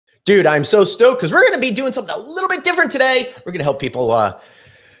Dude, I'm so stoked because we're going to be doing something a little bit different today. We're going to help people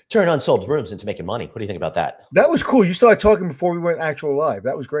turn unsold rooms into making money. What do you think about that? That was cool. You started talking before we went actual live.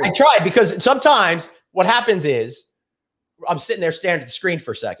 That was great. I tried because sometimes what happens is I'm sitting there staring at the screen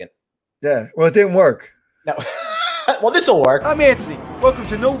for a second. Yeah. Well, it didn't work. No. Well, this will work. I'm Anthony. Welcome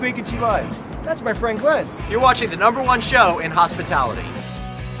to No Vacancy Live. That's my friend Glenn. You're watching the #1 show in hospitality.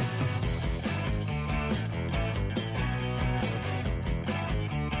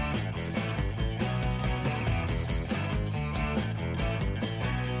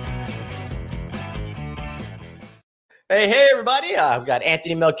 Hey, everybody. I've got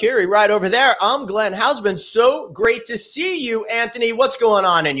Anthony Melchiori right over there. I'm Glenn Hausman. So great to see you, Anthony. What's going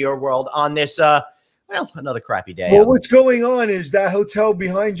on in your world on this, well, another crappy day? Well, what's going on is that hotel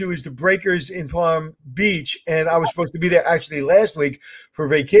behind you is the Breakers in Palm Beach, and I was supposed to be there actually last week for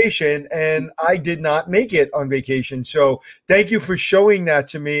vacation, and I did not make it on vacation. So thank you for showing that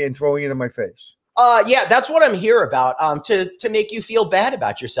to me and throwing it in my face. Yeah, that's what I'm here about, to make you feel bad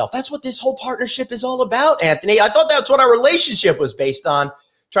about yourself. That's what this whole partnership is all about, Anthony. I thought that's what our relationship was based on,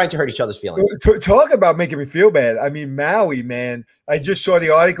 trying to hurt each other's feelings. Talk about making me feel bad. I mean, Maui, man, I just saw the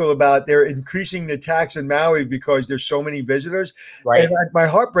article about they're increasing the tax in Maui because there's so many visitors. Right. And my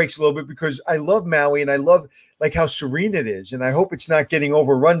heart breaks a little bit because I love Maui and I love like how serene it is. And I hope it's not getting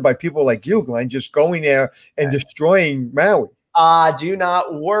overrun by people like you, Glenn, just going there and destroying Maui. Do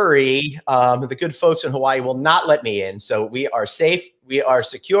not worry. The good folks in Hawaii will not let me in. So we are safe. We are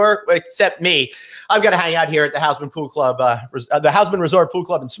secure, except me. I've got to hang out here at the Hausman Pool Club, the Hausman Resort Pool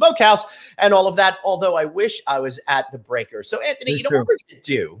Club and Smokehouse and all of that, although I wish I was at the Breaker. So, Anthony, you know what we're going to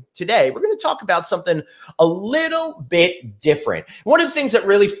do today? We're going to talk about something a little bit different. One of the things that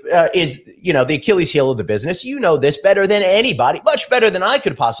really is, you know, the Achilles heel of the business, you know this better than anybody, much better than I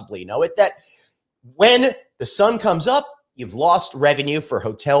could possibly know it, that when the sun comes up, you've lost revenue for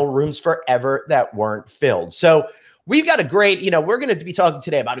hotel rooms forever that weren't filled. So we've got a great, you know, we're going to be talking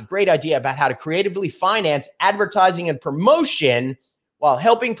today about a great idea about how to creatively finance advertising and promotion while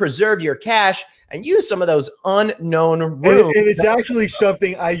helping preserve your cash and use some of those unknown rooms. And it's actually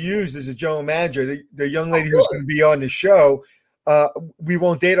something I used as a general manager. The young lady who's going to be on the show, we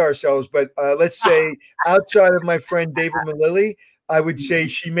won't date ourselves, but let's say outside of my friend David Malilly, I would say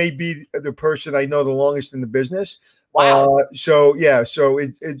she may be the person I know the longest in the business. Wow. So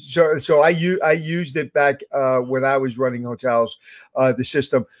I used it back when I was running hotels, the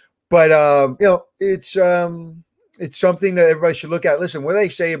system, but you know, it's something that everybody should look at. Listen, what they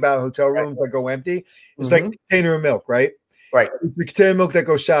say about hotel rooms that go empty, it's like a container of milk, right? Right. It's the container of milk that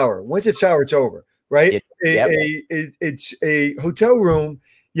goes sour. Once it's sour, it's over, right? It's a hotel room.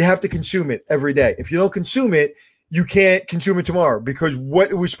 You have to consume it every day. If you don't consume it, you can't consume it tomorrow because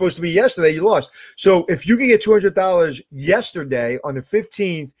what it was supposed to be yesterday, you lost. So if you can get $200 yesterday on the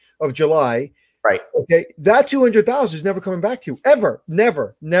 15th of July, right? Okay, that $200 is never coming back to you ever,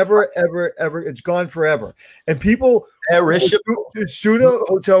 never, ever. It's gone forever. And people, the sooner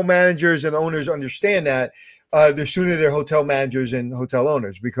hotel managers and owners understand that, the sooner they're hotel managers and hotel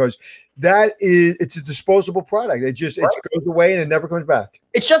owners, because it's a disposable product. It goes away and it never comes back.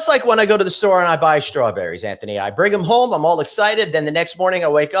 It's just like when I go to the store and I buy strawberries, Anthony. I bring them home. I'm all excited. Then the next morning I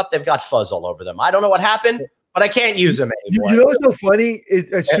wake up, they've got fuzz all over them. I don't know what happened, but I can't use them anymore. You know what's so funny?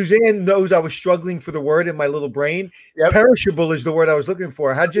 Suzanne knows I was struggling for the word in my little brain. Yep. Perishable is the word I was looking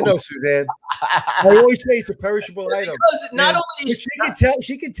for. How'd you know, Suzanne? I always say it's a perishable item. Not only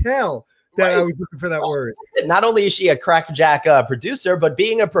she could tell that I was looking for that word. Not only is she a crackjack producer, but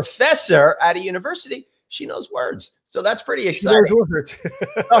being a professor at a university, she knows words. So that's pretty exciting.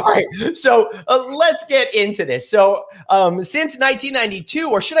 All right. So let's get into this. So since 1992,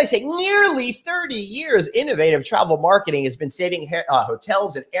 or should I say nearly 30 years, innovative travel marketing has been saving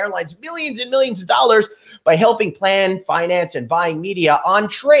hotels and airlines millions and millions of dollars by helping plan, finance, and buying media on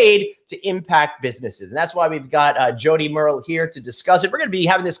trade to impact businesses. And that's why we've got Jody Merle here to discuss it. We're going to be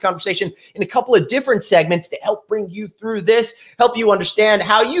having this conversation in a couple of different segments to help bring you through this, help you understand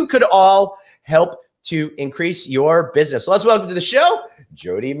how you could all help to increase your business. So let's welcome to the show,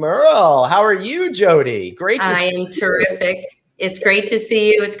 Jody Merle. How are you, Jody? Great to see you. I am terrific. It's great to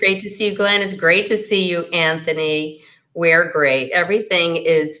see you. It's great to see you, Glenn. It's great to see you, Anthony. We're great. Everything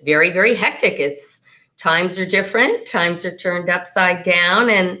is very, very hectic. Times are different. Times are turned upside down.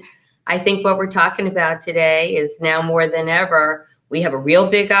 And I think what we're talking about today is now more than ever, we have a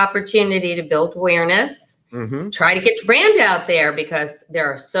real big opportunity to build awareness. Try to get your brand out there because there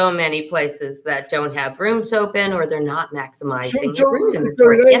are so many places that don't have rooms open or they're not maximizing the room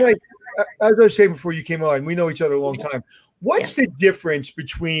inventory. As I was saying before you came on, we know each other a long time. What's the difference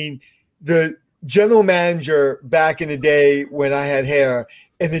between the general manager back in the day when I had hair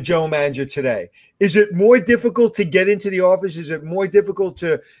and the general manager today? Is it more difficult to get into the office? Is it more difficult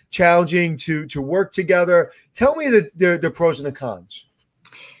to challenging to work together? Tell me the pros and the cons.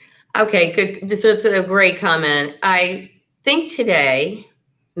 Okay, good. So it's a great comment. I think today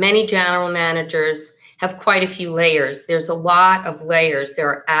many general managers have quite a few layers. There's a lot of layers. There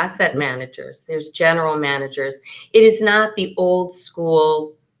are asset managers. There's general managers. It is not the old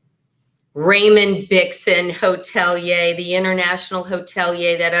school Raymond Bixon hotelier, the international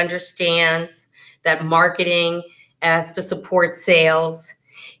hotelier that understands that marketing has to support sales.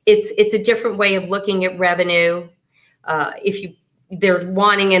 It's a different way of looking at revenue. They're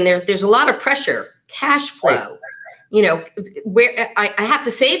wanting, and there's a lot of pressure, cash flow. You know, where I have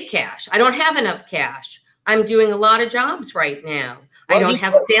to save cash. I don't have enough cash. I'm doing a lot of jobs right now. Well, I don't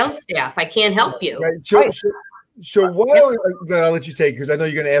have sales staff. I can't help you. Right. So why don't I'll let you take, because I know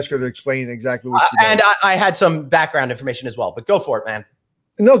you're going to ask her to explain exactly what she and I had some background information as well, but go for it, man.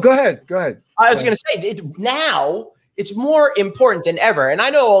 No, go ahead. Go ahead. I was going to say, now it's more important than ever. And I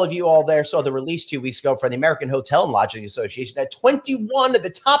know all of you all there saw the release 2 weeks ago for the American Hotel and Lodging Association that 21 of the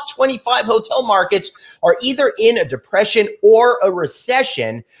top 25 hotel markets are either in a depression or a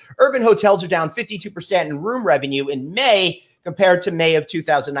recession. Urban hotels are down 52% in room revenue in May compared to May of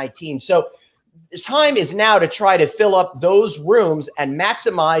 2019. So the time is now to try to fill up those rooms and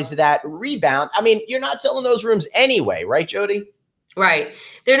maximize that rebound. I mean, you're not selling those rooms anyway, right, Jody? Right.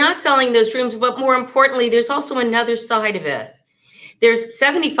 They're not selling those rooms, but more importantly, there's also another side of it. There's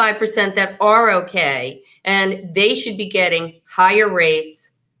 75% that are okay, and they should be getting higher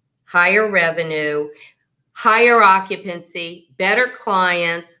rates, higher revenue, higher occupancy, better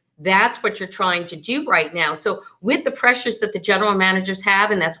clients. That's what you're trying to do right now. So with the pressures that the general managers have,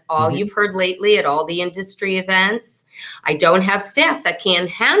 and that's all you've heard lately at all the industry events, I don't have staff that can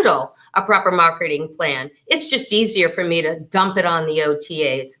handle a proper marketing plan. It's just easier for me to dump it on the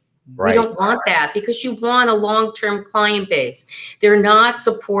OTAs. Right. We don't want that, because you want a long-term client base. They're not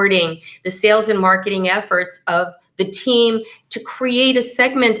supporting the sales and marketing efforts of the team to create a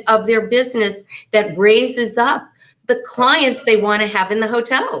segment of their business that raises up the clients they want to have in the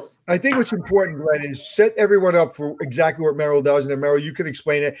hotels. I think what's important, Glenn, is set everyone up for exactly what Merrill does. And then Merrill, you can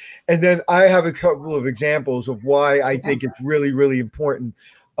explain it. And then I have a couple of examples of why I think it's really, really important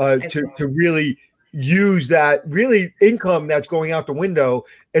to really use that really income that's going out the window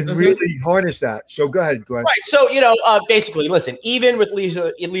and really harness that. So go ahead, Glenn. Right. So, basically, listen, even with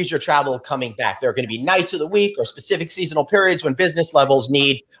leisure travel coming back, there are going to be nights of the week or specific seasonal periods when business levels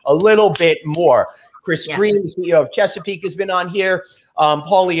need a little bit more. Chris Green, the CEO of Chesapeake, has been on here.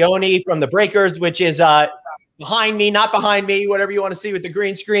 Paul Leone from the Breakers, which is behind me, not behind me, whatever you want to see with the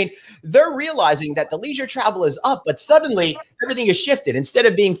green screen. They're realizing that the leisure travel is up, but suddenly everything has shifted. Instead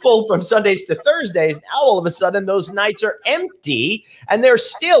of being full from Sundays to Thursdays, now all of a sudden those nights are empty. And there's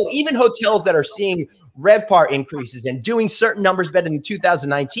still, even hotels that are seeing RevPAR increases and doing certain numbers better than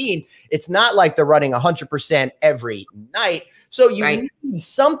 2019, it's not like they're running 100% every night. So you need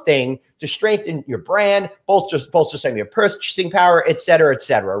something to strengthen your brand, bolster some of your purchasing power, et cetera, et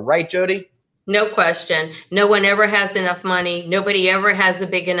cetera. Right, Jody? No question. No one ever has enough money. Nobody ever has a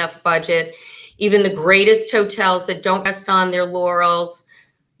big enough budget. Even the greatest hotels that don't rest on their laurels.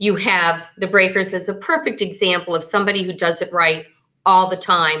 You have the Breakers as a perfect example of somebody who does it right all the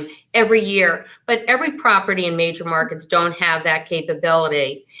time, every year. But every property in major markets don't have that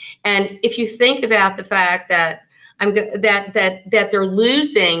capability. And if you think about the fact that that they're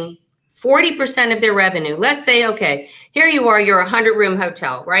losing 40% of their revenue. Let's say, okay, here you are, you're a 100-room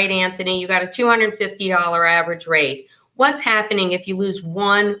hotel, right, Anthony? You got a $250 average rate. What's happening if you lose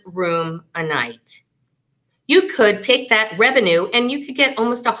one room a night? You could take that revenue and you could get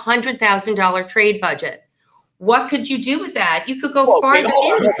almost $100,000 trade budget. What could you do with that? You could go farther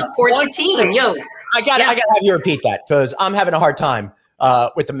in and support the team. I gotta have you repeat that, because I'm having a hard time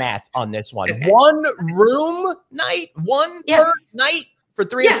with the math on this one. Okay. One room night, per night for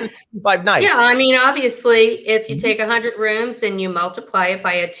 365 nights. Yeah, I mean, obviously, if you take 100 rooms and you multiply it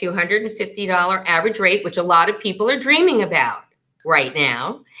by a $250 average rate, which a lot of people are dreaming about right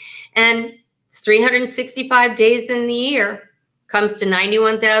now, and it's 365 days in the year, comes to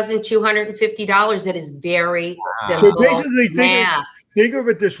 $91,250. That is very simple. So basically, think of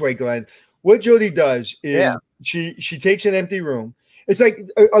it this way, Glenn. What Jody does is she takes an empty room. It's like,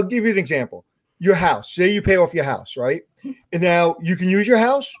 I'll give you an example. Your house. Say you pay off your house, right? And now you can use your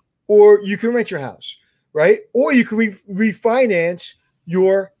house or you can rent your house, right? Or you can refinance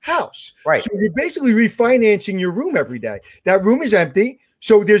your house. Right. So you're basically refinancing your room every day. That room is empty.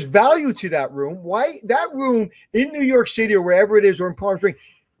 So there's value to that room. Why? That room in New York City or wherever it is, or in Palm Springs,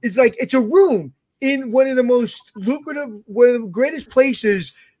 it's like, it's a room in one of the most lucrative, one of the greatest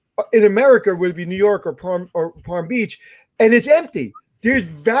places in America, would be New York or Palm Beach, and it's empty. There's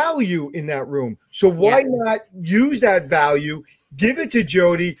value in that room. So why not use that value, give it to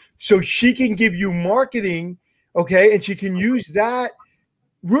Jody so she can give you marketing, okay? And she can use that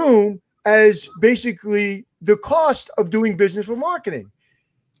room as basically the cost of doing business for marketing.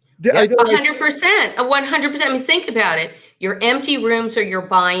 100%, 100%. I mean, think about it. Your empty rooms are your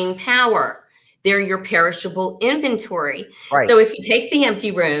buying power. They're your perishable inventory. Right. So if you take the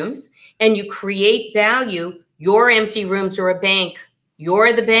empty rooms and you create value, your empty rooms are a bank.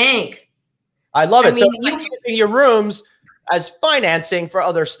 You're the bank. I love it. I mean, so using your rooms as financing for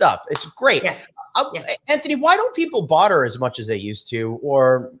other stuff. It's great. Yeah. Anthony, why don't people barter as much as they used to?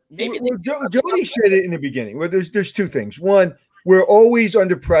 Or maybe Jody said it in the beginning. Well, there's two things. One, we're always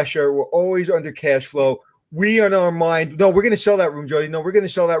under pressure. We're always under cash flow. We on our mind, no, we're going to sell that room, Jody. No, we're going to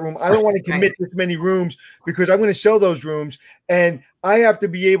sell that room. I don't want to commit this many rooms because I'm going to sell those rooms. And I have to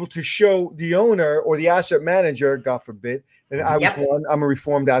be able to show the owner or the asset manager, God forbid, and I was one, I'm a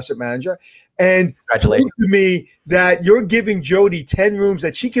reformed asset manager, and prove to me that you're giving Jody 10 rooms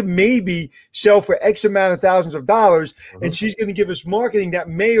that she can maybe sell for X amount of thousands of dollars, and she's going to give us marketing that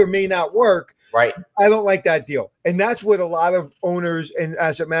may or may not work. Right. I don't like that deal. And that's what a lot of owners and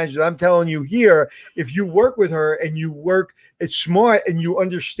asset managers, I'm telling you here, if you work with her and you work, it's smart, and you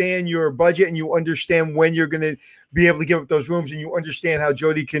understand your budget and you understand when you're going to be able to give up those rooms, and you understand how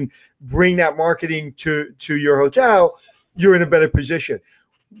Jody can bring that marketing to your hotel, you're in a better position.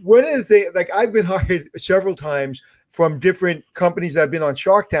 One of the things, like I've been hired several times from different companies that have been on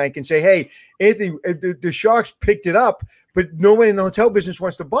Shark Tank and say, hey, Anthony, the Sharks picked it up, but no one in the hotel business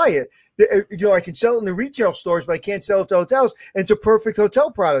wants to buy it. You know, I can sell it in the retail stores, but I can't sell it to hotels. And it's a perfect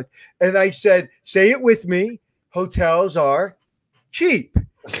hotel product. And I said, say it with me, hotels are cheap.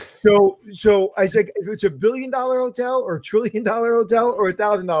 So I said, if it's $1 billion hotel or $1 trillion hotel or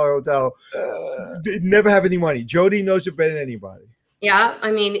 $1,000 hotel, never have any money. Jody knows it better than anybody. Yeah,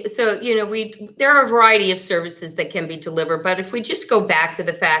 I mean, so, you know, there are a variety of services that can be delivered, but if we just go back to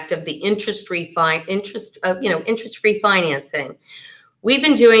the fact of the interest-free financing, we've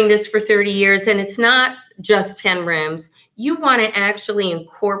been doing this for 30 years, and it's not just 10 rooms. You want to actually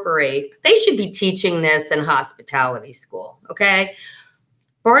incorporate, they should be teaching this in hospitality school, okay?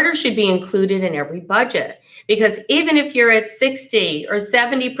 Barter should be included in every budget. Because even if you're at 60 or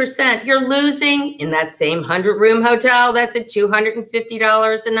 70%, you're losing in that same 100-room hotel that's at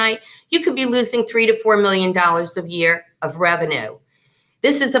 $250 a night. You could be losing $3 to $4 million a year of revenue.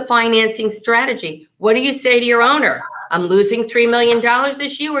 This is a financing strategy. What do you say to your owner? I'm losing $3 million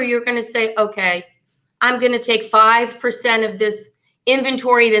this year, or you're going to say, okay, I'm going to take 5% of this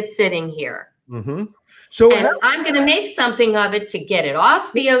inventory that's sitting here. Mm-hmm. So I'm going to make something of it to get it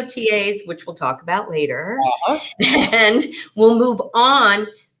off the OTAs, which we'll talk about later. And we'll move on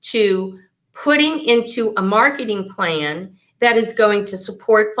to putting into a marketing plan that is going to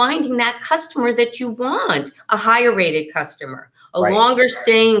support finding that customer that you want, a higher rated customer, a longer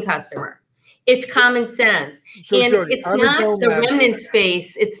staying customer. It's common sense. So and Jody, it's not the remnant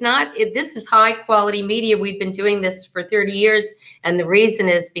space. It's not, this is high quality media. We've been doing this for 30 years. And the reason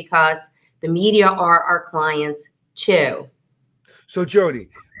is because the media are our clients too. So Jody,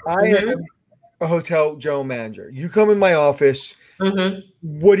 I am a hotel general manager. You come in my office.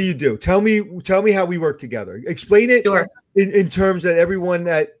 What do you do? Tell me how we work together. Explain it in terms that everyone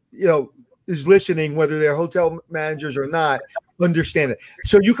that is listening, whether they're hotel managers or not, understand it.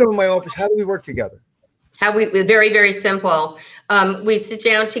 So you come in my office. How do we work together? Very, very simple. We sit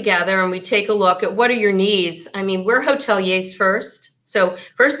down together and we take a look at what are your needs. I mean, we're hoteliers first. So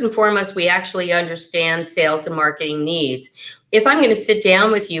first and foremost, we actually understand sales and marketing needs. If I'm going to sit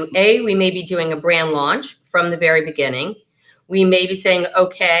down with you, we may be doing a brand launch from the very beginning. We may be saying,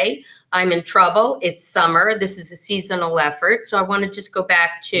 okay, I'm in trouble. It's summer. This is a seasonal effort. So I want to just go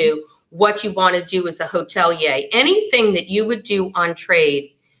back to what you want to do as a hotelier. Anything that you would do on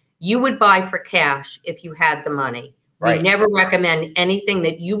trade, you would buy for cash if you had the money. We never recommend anything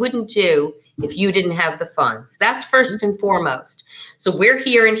that you wouldn't do if you didn't have the funds. That's first and foremost. So we're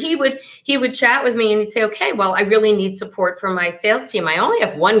here, and he would chat with me and he'd say, okay, well, I really need support from my sales team. I only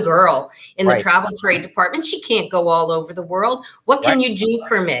have one girl in the travel trade department. She can't go all over the world. What can you do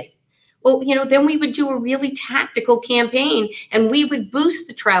for me? Well, then we would do a really tactical campaign, and we would boost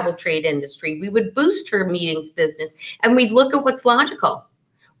the travel trade industry. We would boost her meetings business, and we'd look at what's logical.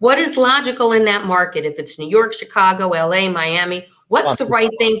 What is logical in that market? If it's New York, Chicago, LA, Miami, what's the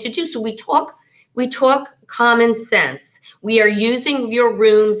right thing to do? So we talk common sense. We are using your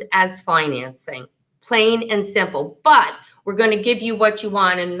rooms as financing, plain and simple, but we're going to give you what you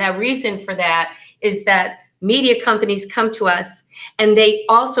want. And the reason for that is that media companies come to us and they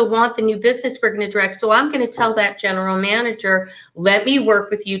also want the new business we're going to direct. So I'm going to tell that general manager, let me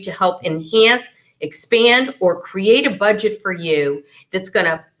work with you to help enhance, expand, or create a budget for you that's going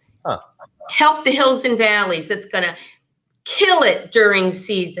to help the hills and valleys, that's going to kill it during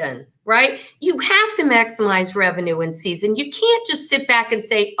season, right? You have to maximize revenue in season. You can't just sit back and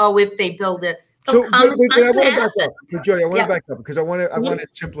say, oh, if they build it, so, but I want to back up. But Joey, I want to back up because I want to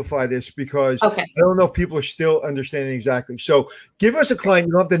simplify this because I don't know if people are still understanding exactly. So give us a client.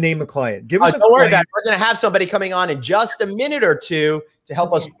 You don't have to name a client. Give us a don't worry about it. We're going to have somebody coming on in just a minute or two to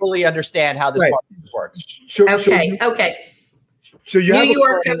help us fully understand how this works. So you have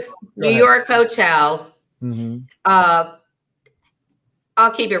New York hotel.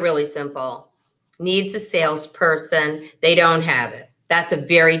 I'll keep it really simple. Needs a salesperson. They don't have it. That's a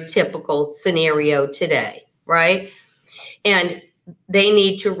very typical scenario today, right? And they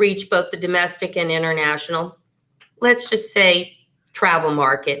need to reach both the domestic and international, let's just say travel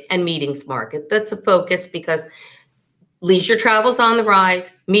market and meetings market. That's a focus because leisure travel's on the rise,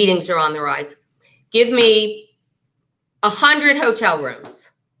 meetings are on the rise. Give me 100 hotel rooms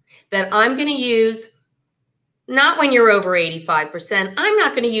that I'm going to use. Not when you're over 85%. I'm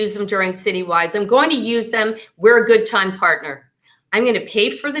not going to use them during citywides. I'm going to use them. We're a good time partner. I'm going to pay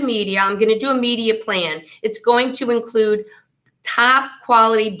for the media. I'm going to do a media plan. It's going to include top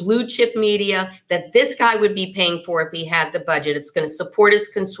quality blue chip media that this guy would be paying for if he had the budget. It's going to support his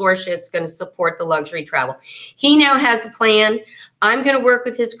consortia. It's going to support the luxury travel. He now has a plan. I'm going to work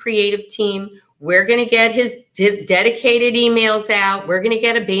with his creative team. We're going to get his dedicated emails out. We're going to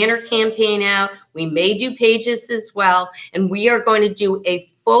get a banner campaign out. We may do pages as well. And we are going to do a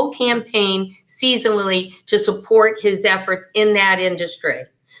full campaign seasonally to support his efforts in that industry.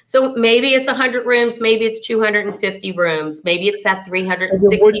 So maybe it's 100 rooms, maybe it's 250 rooms, maybe it's that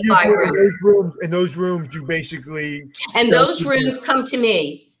 365 rooms. In those rooms, you basically... And those rooms come to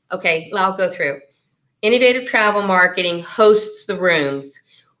me. Okay, I'll go through. Innovative Travel Marketing hosts the rooms.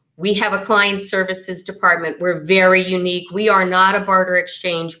 We have a client services department. We're very unique. We are not a barter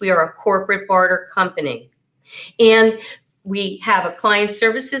exchange. We are a corporate barter company. And we have a client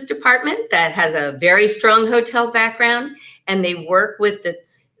services department that has a very strong hotel background, and they work with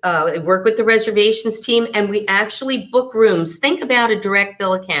the reservations team, and we actually book rooms. Think about a direct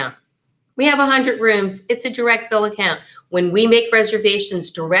bill account. We have 100 rooms. It's a direct bill account. When we make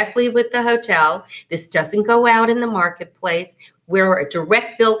reservations directly with the hotel, this doesn't go out in the marketplace. We're a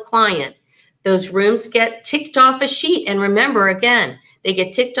direct bill client. Those rooms get ticked off a sheet. And remember, again, they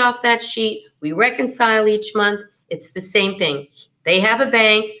get ticked off that sheet. We reconcile each month. It's the same thing. They have a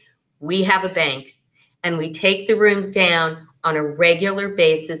bank. We have a bank. And we take the rooms down on a regular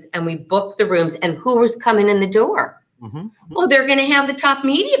basis, and we book the rooms. And who's coming in the door? Well, they're going to have the top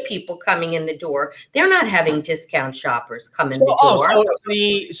media people coming in the door. They're not having discount shoppers come in the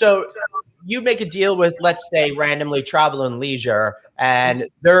door. So you make a deal with, let's say, randomly Travel and Leisure, and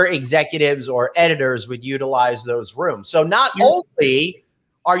their executives or editors would utilize those rooms. So not only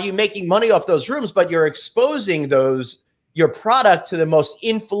are you making money off those rooms, but you're exposing your product to the most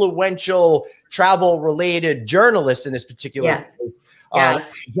influential travel-related journalists in this particular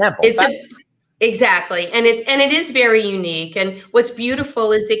example. Exactly. And it is very unique. And what's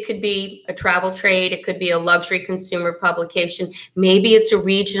beautiful is it could be a travel trade. It could be a luxury consumer publication. Maybe it's a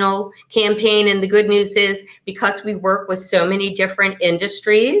regional campaign. And the good news is, because we work with so many different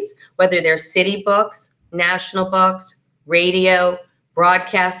industries, whether they're city books, national books, radio,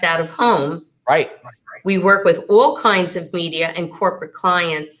 broadcast out of home. Right. We work with all kinds of media and corporate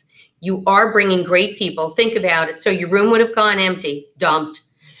clients. You are bringing great people. Think about it. So your room would have gone empty, dumped.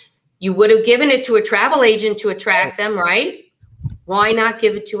 You would have given it to a travel agent to attract them, right? Why not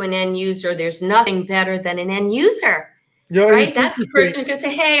give it to an end user? There's nothing better than an end user, right? That's the person who's going to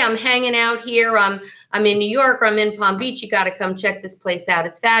say, hey, I'm hanging out here. I'm in New York, or I'm in Palm Beach. You got to come check this place out.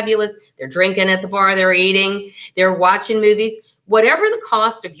 It's fabulous. They're drinking at the bar. They're eating. They're watching movies. Whatever the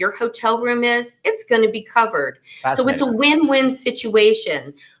cost of your hotel room is, it's going to be covered. So it's a win-win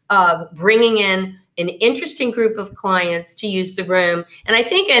situation of bringing in an interesting group of clients to use the room. And I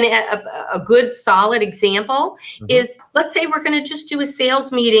think a good solid example is, let's say we're going to just do a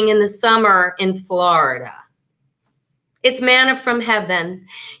sales meeting in the summer in Florida. It's manna from heaven.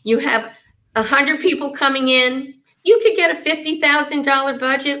 You have 100 people coming in. You could get a $50,000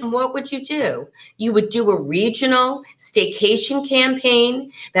 budget, and what would you do? You would do a regional staycation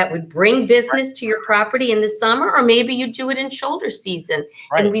campaign that would bring business to your property in the summer, or maybe you do it in shoulder season,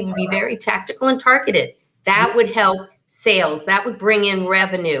 and we would be very tactical and targeted. That would help sales. That would bring in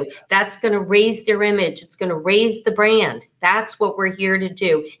revenue. That's going to raise their image. It's going to raise the brand. That's what we're here to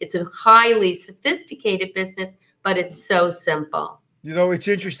do. It's a highly sophisticated business, but it's so simple. You know, it's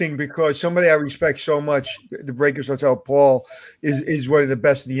interesting because somebody I respect so much, the Breakers Hotel, Paul, is one of the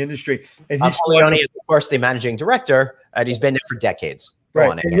best in the industry. And he's Leone is, of course, the managing director, and he's been there for decades.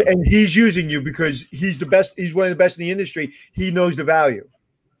 Right. And he's using you because he's the best. He's one of the best in the industry. He knows the value.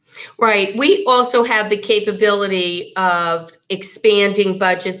 Right. We also have the capability of expanding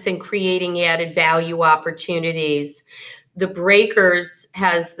budgets and creating added value opportunities. The Breakers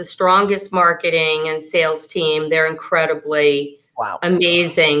has the strongest marketing and sales team. They're incredibly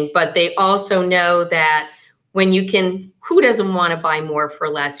amazing, but they also know that when you can, who doesn't want to buy more for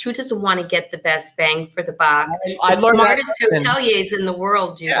less? Who doesn't want to get the best bang for the buck? The smartest hoteliers in the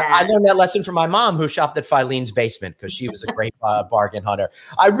world do that. I learned that lesson from my mom, who shopped at Filene's basement because she was a great bargain hunter.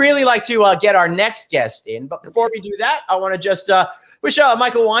 I'd really like to get our next guest in, but before we do that, I want to just wish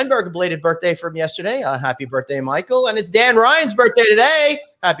Michael Weinberg a belated birthday from yesterday. Happy birthday, Michael. And it's Dan Ryan's birthday today.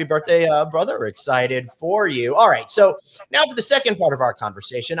 Happy birthday, brother. We're excited for you. All right. So now for the second part of our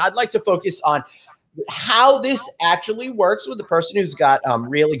conversation, I'd like to focus on how this actually works with the person who's got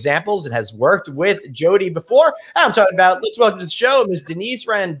real examples and has worked with Jody before. I'm talking about, let's welcome to the show, Ms. Denise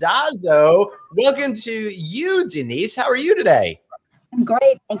Randazzo. Welcome to you, Denise. How are you today? I'm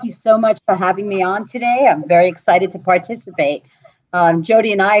great. Thank you so much for having me on today. I'm very excited to participate.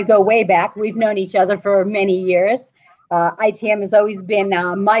 Jody and I go way back. We've known each other for many years. ITM has always been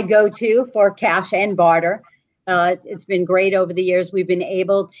my go-to for cash and barter. It's been great over the years. We've been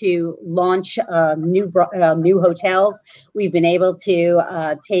able to launch new hotels. We've been able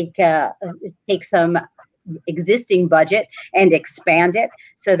to take some existing budget and expand it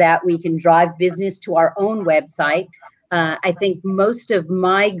so that we can drive business to our own website. I think most of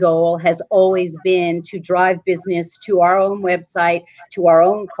my goal has always been to drive business to our own website, to our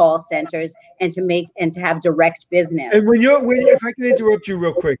own call centers, and to have direct business. And if I can interrupt you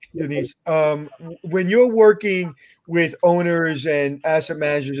real quick, Denise, when you're working with owners and asset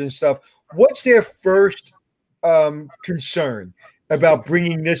managers and stuff, what's their first concern about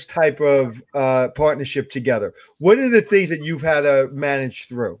bringing this type of partnership together? What are the things that you've had to manage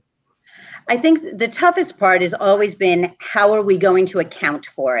through? I think the toughest part has always been, how are we going to account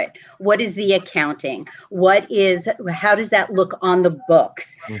for it? What is the accounting? How does that look on the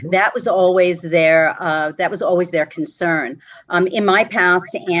books? Mm-hmm. That was always their concern. In my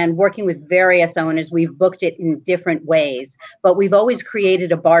past and working with various owners, we've booked it in different ways, but we've always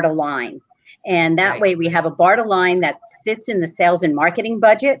created a barter line. And that way we have a barter line that sits in the sales and marketing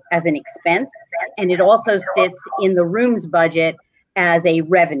budget as an expense, and it also sits in the rooms budget as a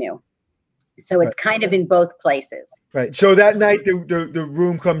revenue. So it's kind of in both places. Right. So that night the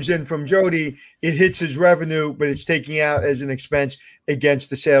room comes in from Jody, it hits his revenue, but it's taking out as an expense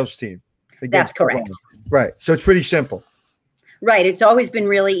against the sales team. That's correct. Right. So it's pretty simple. Right. It's always been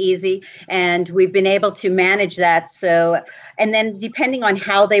really easy, and we've been able to manage that. So, and then depending on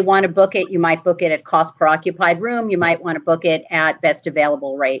how they want to book it, you might book it at cost per occupied room. You might want to book it at best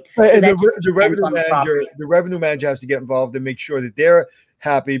available rate. Right. So and the revenue manager has to get involved and make sure that they're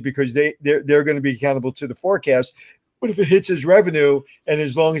happy, because they're going to be accountable to the forecast. But if it hits his revenue, and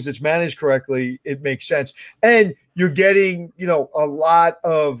as long as it's managed correctly, it makes sense. And you're getting, a lot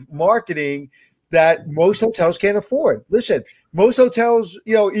of marketing that most hotels can't afford. Listen, most hotels,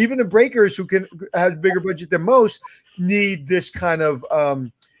 even the Breakers, who can have a bigger budget than most, need this kind of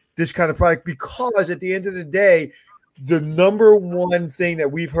product, because at the end of the day, the number one thing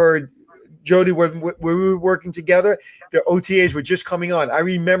that we've heard, Jody, when we were working together, the OTAs were just coming on. I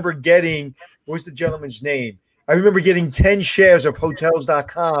remember getting, what was the gentleman's name? I remember getting 10 shares of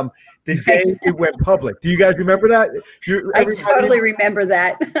Hotels.com the day it went public. Do you guys remember that? I totally remember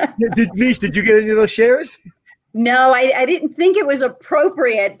that. Denise, did you get any of those shares? No, I didn't think it was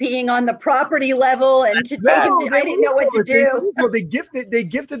appropriate being on the property level and to take it. I didn't know what to do. They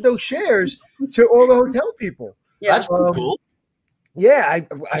gifted those shares to all the hotel people. Yeah. That's pretty cool. Yeah,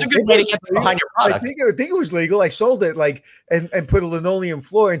 that's a good way to get behind your product. I think it was legal. I sold it and put a linoleum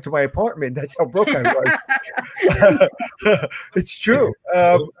floor into my apartment. That's how broke I was. It's true.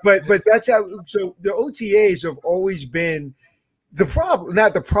 But that's how. So the OTAs have always been the problem.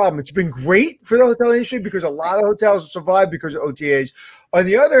 Not the problem. It's been great for the hotel industry because a lot of hotels survive because of OTAs. On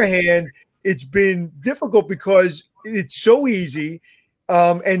the other hand, it's been difficult because it's so easy.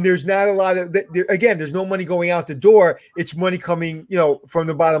 And there's not a lot of, again, there's no money going out the door. It's money coming, from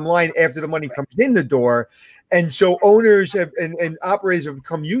the bottom line after the money comes in the door. And so owners have and operators have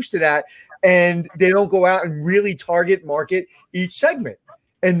become used to that, and they don't go out and really target market each segment.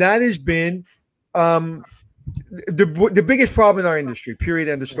 And that has been the biggest problem in our industry. Period.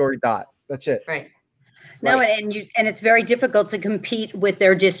 End of story. Dot. That's it. Right. No, Right. and it's very difficult to compete with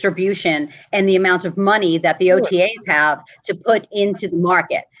their distribution and the amount of money that the OTAs have to put into the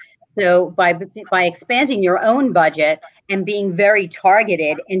market. So by expanding your own budget and being very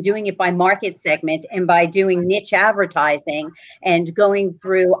targeted and doing it by market segment and by doing niche advertising and going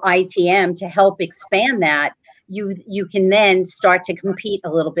through ITM to help expand that, you can then start to compete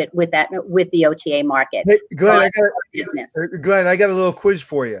a little bit with the OTA market. Hey, Glenn, business. I got a little quiz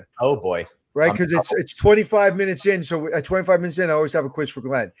for you. Oh boy. Right, because it's 25 minutes in. So at 25 minutes in, I always have a quiz for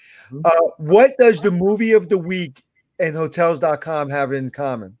Glenn. Mhm. What does the movie of the week and Hotels.com have in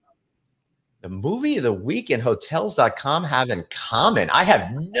common? The movie of the week and Hotels.com have in common. I have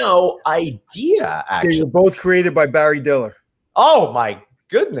no idea, actually. They're both created by Barry Diller. Oh, my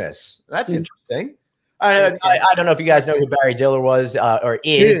goodness. That's interesting. I don't know if you guys know who Barry Diller was or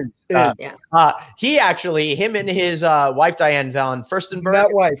is. He actually, him and his wife, Diane Van Furstenberg.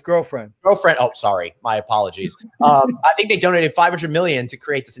 Not wife, girlfriend. Girlfriend. Oh, sorry. My apologies. I think they donated $500 million to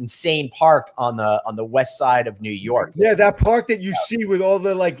create this insane park on the west side of New York. Yeah, that park that you see with all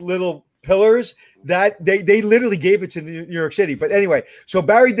the like little pillars, that they literally gave it to New York City. But anyway, so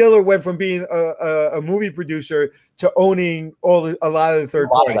Barry Diller went from being a movie producer to owning a lot of the third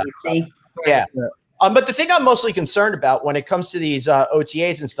party. Yeah. But the thing I'm mostly concerned about when it comes to these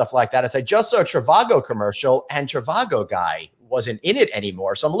OTAs and stuff like that is I just saw a Trivago commercial and Trivago guy wasn't in it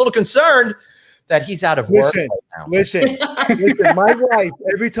anymore. So I'm a little concerned that he's out of work right now. Listen, my wife,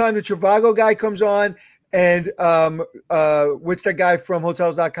 every time the Trivago guy comes on and what's that guy from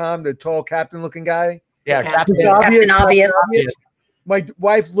Hotels.com, the tall captain looking guy? Yeah, Captain Obvious. My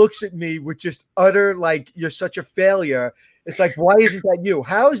wife looks at me with just utter, like, you're such a failure. It's like, why isn't that you?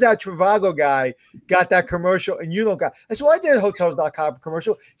 How is that Trivago guy got that commercial and you don't got? I said, well, I did a Hotels.com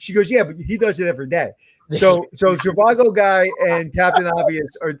commercial. She goes, yeah, but he does it every day. So Trivago guy and Captain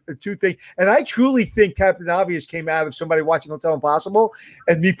Obvious are two things. And I truly think Captain Obvious came out of somebody watching Hotel Impossible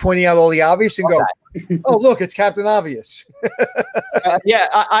and me pointing out all the obvious and go, oh, look, it's Captain Obvious. Yeah,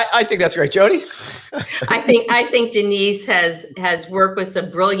 I think that's great. Jody? I think Denise has worked with some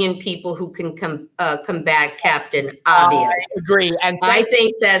brilliant people who can combat Captain Obvious. I agree. And I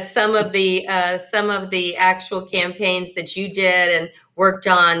think that some of the actual campaigns that you did and worked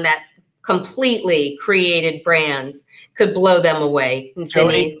on that completely created brands could blow them away. And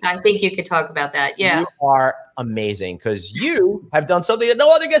Denise, I think you could talk about that. Yeah. You are amazing because you have done something that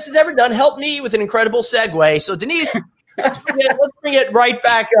no other guest has ever done. Help me with an incredible segue. So Denise, let's bring it right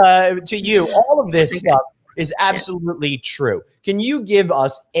back to you. All of this stuff is absolutely true. Can you give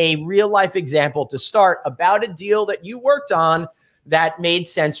us a real life example to start about a deal that you worked on that made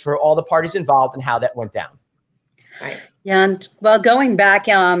sense for all the parties involved and how that went down? Right. Yeah, and well, going back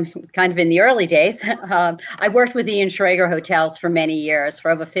kind of in the early days, I worked with Ian Schrager Hotels for many years. For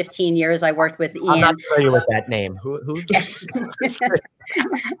over 15 years, I worked with Ian. I'm not familiar with that name. Who?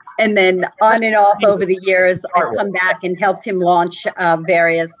 And then on and off over the years, I've come back and helped him launch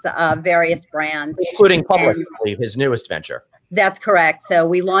various brands. Including Public, his newest venture. That's correct. So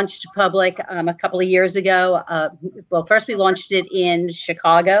we launched Public a couple of years ago. Well, first we launched it in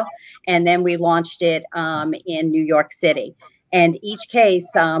Chicago, and then we launched it in New York City. And each case,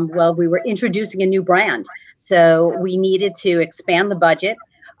 well, we were introducing a new brand. So we needed to expand the budget.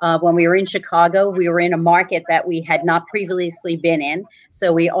 When we were in Chicago, we were in a market that we had not previously been in.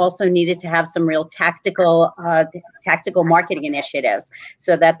 So we also needed to have some real tactical marketing initiatives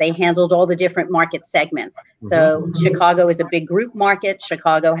so that they handled all the different market segments. So Chicago is a big group market.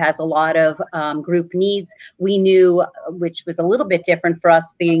 Chicago has a lot of group needs. We knew, which was a little bit different for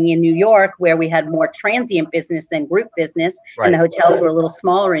us being in New York, where we had more transient business than group business, and the hotels were a little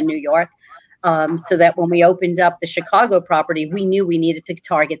smaller in New York. So that when we opened up the Chicago property, we knew we needed to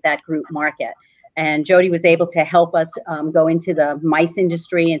target that group market. And Jody was able to help us go into the MICE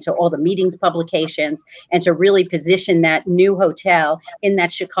industry, into all the meetings publications, and to really position that new hotel in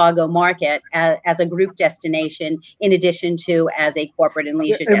that Chicago market as a group destination, in addition to as a corporate and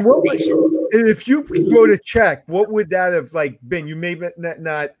leisure destination. If you wrote a check, what would that have been? You may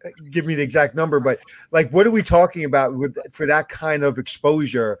not give me the exact number, but what are we talking about for that kind of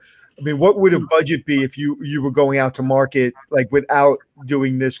exposure? I mean, what would a budget be if you were going out to market without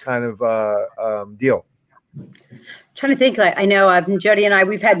doing this kind of deal? Trying to think. I know Jody and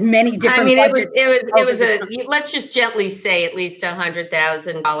we've had many different. I mean, budgets it was let's just gently say at least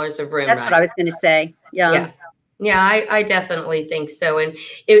 $100,000 of room. That's what I was going to say. Yeah. I definitely think so. And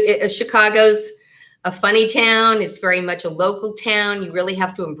Chicago's a funny town. It's very much a local town. You really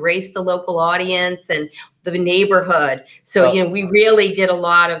have to embrace the local audience and the neighborhood. So, we really did a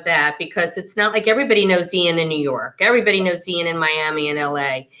lot of that, because it's not like everybody knows Ian in New York. Everybody knows Ian in Miami and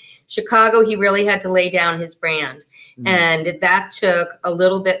LA. Chicago, he really had to lay down his brand. And that took a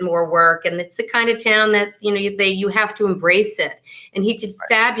little bit more work. And it's the kind of town that, you have to embrace it. And he did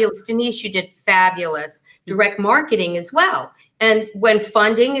fabulous. Denise, you did fabulous direct marketing as well. And when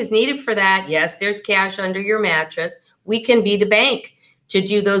funding is needed for that, yes, there's cash under your mattress. We can be the bank to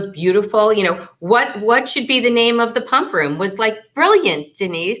do those beautiful, what should be the name of the pump room was like brilliant,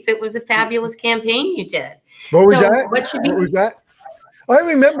 Denise. It was a fabulous campaign you did. What was that? What was that? I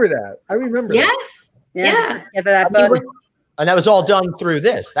remember that. I remember. Yes. Yeah. And that was all done through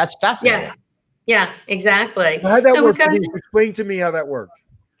this. That's fascinating. Yeah, exactly. How'd that work? Explain to me how that worked.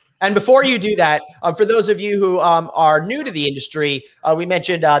 And before you do that, for those of you who are new to the industry, we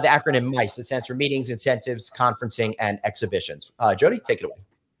mentioned the acronym MICE. It stands for Meetings, Incentives, Conferencing, and Exhibitions. Jody, take it away.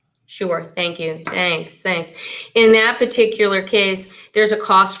 Sure. Thank you. Thanks. In that particular case, there's a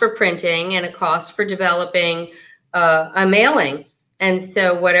cost for printing and a cost for developing a mailing. And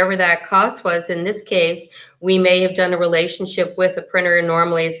so whatever that cost was, in this case, we may have done a relationship with a printer. And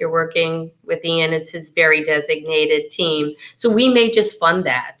normally, if you're working with Ian, it's his very designated team. So we may just fund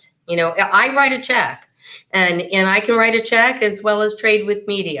that. I write a check, and I can write a check as well as trade with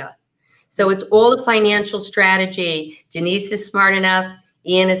media. So it's all a financial strategy. Denise is smart enough.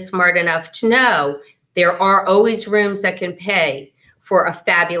 Ian is smart enough to know there are always rooms that can pay for a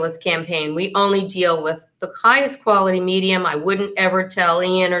fabulous campaign. We only deal with the highest quality medium. I wouldn't ever tell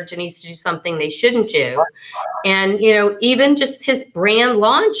Ian or Denise to do something they shouldn't do. And, even just his brand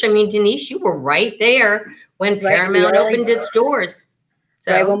launch. I mean, Denise, you were right there when Paramount opened its doors.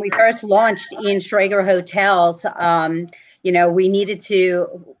 So when we first launched Ian Schrager Hotels,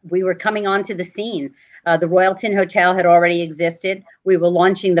 we were coming onto the scene. The Royalton Hotel had already existed. We were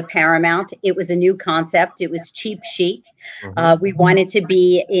launching the Paramount. It was a new concept. It was cheap chic. We wanted to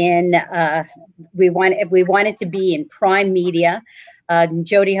be in. We wanted to be in prime media.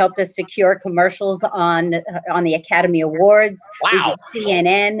 Jody helped us secure commercials on the Academy Awards. Wow. We did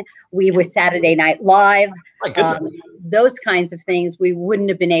CNN. We were Saturday Night Live. Those kinds of things we wouldn't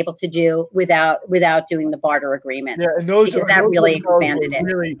have been able to do without doing the barter agreement. Yeah, and those really expanded it.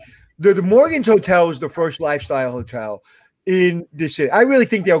 Really, the Morgan's Hotel was the first lifestyle hotel in the city. I really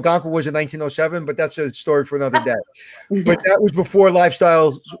think the Algonquin was in 1907, but that's a story for another day. But that was before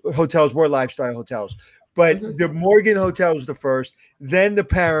lifestyle hotels were lifestyle hotels. But the Morgan Hotel was the first, then the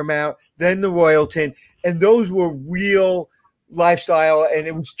Paramount, then the Royalton, and those were real lifestyle. And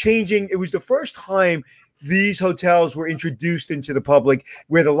it was changing. It was the first time these hotels were introduced into the public,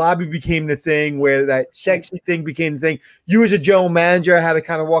 where the lobby became the thing, where that sexy thing became the thing. You as a general manager had to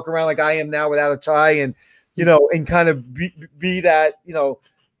kind of walk around like I am now without a tie, and and kind of be that,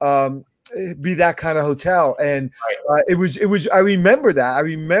 be that kind of hotel. And it was. I remember that. I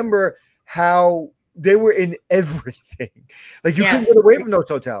remember how they were in everything. Like you couldn't get away from those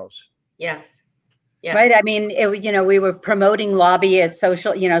hotels. Yes. Yeah. Right. I mean, we were promoting lobby as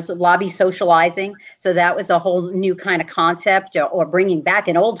social, so lobby socializing. So that was a whole new kind of concept, or bringing back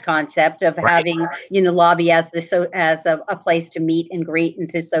an old concept of having, lobby as a place to meet and greet and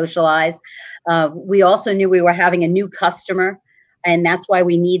to socialize. We also knew we were having a new customer, and that's why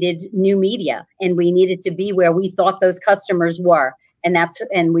we needed new media, and we needed to be where we thought those customers were.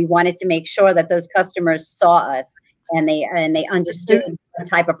 And we wanted to make sure that those customers saw us and they understood the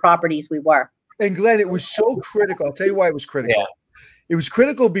type of properties we were. And Glenn, it was so critical. I'll tell you why it was critical. Yeah. It was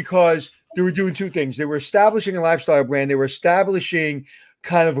critical because they were doing two things. They were establishing a lifestyle brand. They were establishing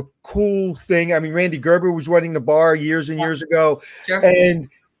kind of a cool thing. I mean, Randy Gerber was running the bar years and years ago. Sure. And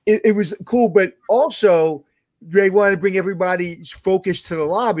it was cool. But also, they wanted to bring everybody's focus to the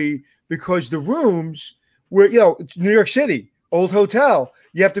lobby, because the rooms were, it's New York City, old hotel.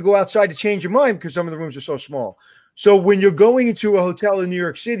 You have to go outside to change your mind because some of the rooms are so small. So when you're going into a hotel in New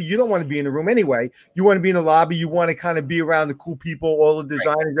York City, you don't want to be in the room anyway. You want to be in the lobby. You want to kind of be around the cool people, all the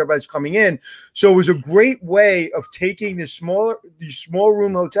designers, everybody's coming in. So it was a great way of taking these small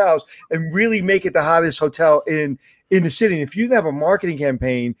room hotels and really make it the hottest hotel in the city. And if you didn't have a marketing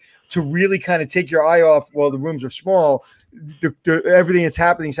campaign to really kind of take your eye off while the rooms are small, everything that's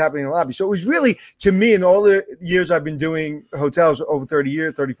happening is happening in the lobby. So it was really, to me, in all the years I've been doing hotels, over 30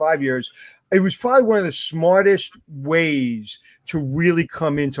 years, 35 years, it was probably one of the smartest ways to really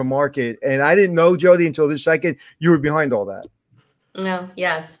come into market. And I didn't know, Jody, until this second, you were behind all that. No,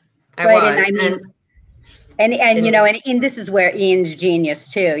 yes, I right, was. And you know, and this is where Ian's genius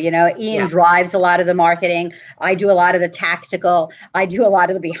too. You know, Ian drives a lot of the marketing. I do a lot of the tactical. I do a lot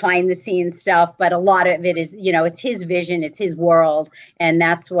of the behind the scenes stuff, but a lot of it is, you know, it's his vision, it's his world, and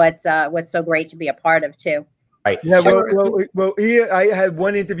that's what's so great to be a part of too. Right. Yeah. Well, Ian, I had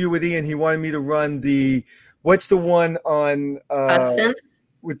one interview with Ian. He wanted me to run what's the one on Hudson?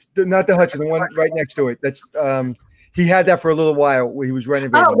 Not the Hudson, the one right next to it. That's he had that for a little while where he was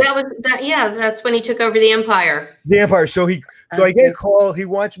renovating. Oh, that was that. Yeah, that's when he took over the Empire. The Empire. So I get a call. He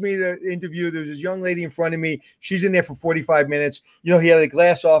wants me to interview. There's this young lady in front of me. She's in there for 45 minutes. You know, he had a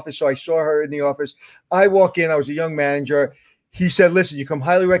glass office, so I saw her in the office. I walk in. I was a young manager. He said, "Listen, you come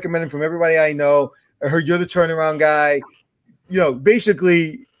highly recommended from everybody I know. I heard you're the turnaround guy. You know,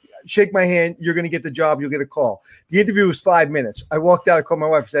 basically." Shake my hand. You're going to get the job. You'll get a call. The interview was 5 minutes. I walked out. I called my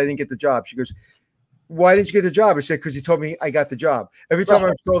wife and said I didn't get the job. She goes, "Why didn't you get the job?" I said, "Because he told me I got the job. Every time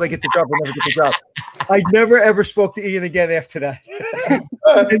I'm told I get the job, I never get the job." I never ever spoke to Ian again after that.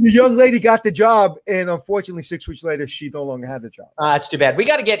 And the young lady got the job, and unfortunately, 6 weeks later, she no longer had the job. It's too bad. We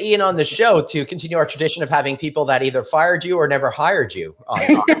got to get Ian on the show to continue our tradition of having people that either fired you or never hired you. All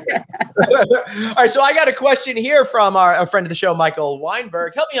right, so I got a question here from a friend of the show, Michael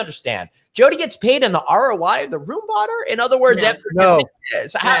Weinberg. Help me understand. Jody gets paid in the ROI of the room boughter? In other words, no.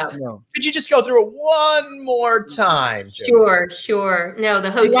 Could you just go through it one more time? Jody? Sure. No, the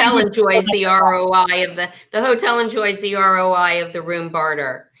hotel enjoys the ROI of the hotel enjoys the ROI of the room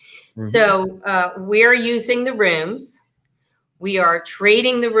barter. Mm-hmm. So we're using the rooms. We are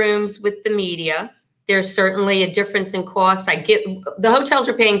trading the rooms with the media. There's certainly a difference in cost. The hotels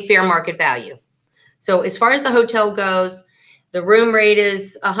are paying fair market value. So as far as the hotel goes, the room rate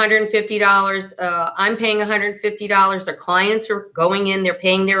is $150. I'm paying $150. Their clients are going in, they're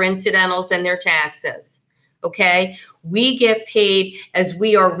paying their incidentals and their taxes. Okay. We get paid as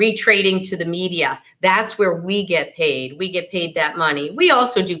we are retrading to the media. That's where we get paid. We get paid that money. We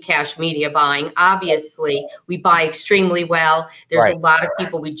also do cash media buying. Obviously, we buy extremely well. There's a lot of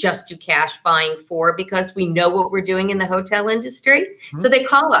people we just do cash buying for because we know what we're doing in the hotel industry. Mm-hmm. So they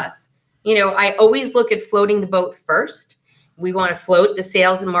call us. You know, I always look at floating the boat first. We want to float the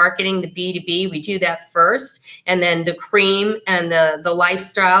sales and marketing, the B2B. We do that first. And then the cream and the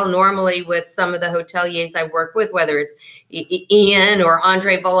lifestyle, normally with some of the hoteliers I work with, whether it's Ian or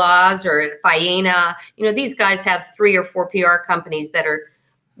Andre Balaz or Faena, you know, these guys have 3 or 4 PR companies that are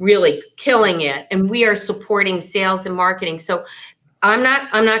really killing it. And we are supporting sales and marketing. So I'm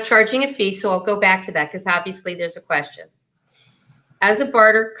not charging a fee. So I'll go back to that because obviously there's a question. As a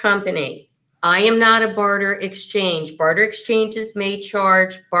barter company, I am not a barter exchange. Barter exchanges may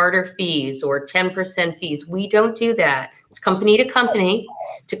charge barter fees or 10% fees. We don't do that. It's company to company,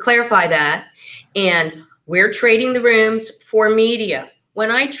 to clarify that. And we're trading the rooms for media. When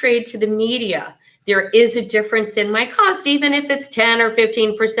I trade to the media, there is a difference in my cost, even if it's 10 or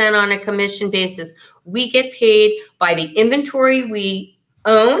 15% on a commission basis. We get paid by the inventory we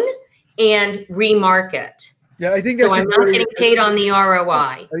own and remarket. Yeah, I think so. I'm not getting paid on the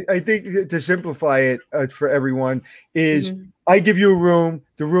ROI. I think to simplify it for everyone is I give you a room.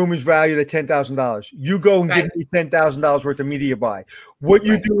 The room is valued at $10,000. You go and give me $10,000 worth of media buy. What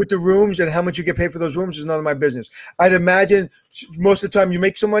you do with the rooms and how much you get paid for those rooms is none of my business. I'd imagine most of the time you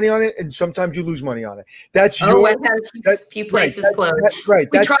make some money on it, and sometimes you lose money on it. That's I've had a few places closed.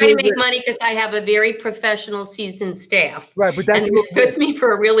 We try to make money because I have a very professional, seasoned staff. Right, but that's been with me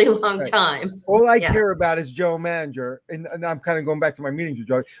for a really long time. All I care about is Joe manager, and I'm kind of going back to my meetings with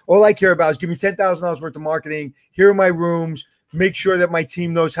Joe. All I care about is give me $10,000 worth of marketing. Here are my rooms. Make sure that my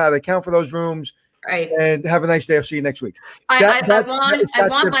team knows how to account for those rooms. Right. And have a nice day. I'll see you next week. I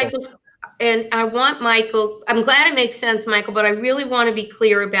want Michael's, and I want Michael. I'm glad it makes sense, Michael, but I really want to be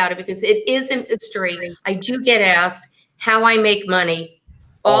clear about it because it is a mystery. I do get asked how I make money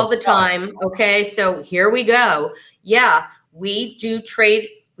all the time. Okay. So here we go. Yeah, we do trade.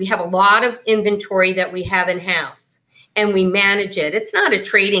 We have a lot of inventory that we have in house and we manage it. It's not a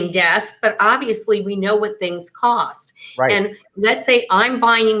trading desk, but obviously we know what things cost. Right. And let's say I'm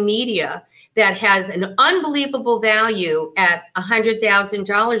buying media that has an unbelievable value at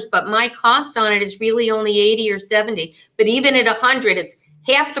 $100,000, but my cost on it is really only 80 or 70. But even at 100, it's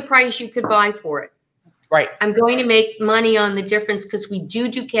half the price you could buy for it. Right. I'm going to make money on the difference because we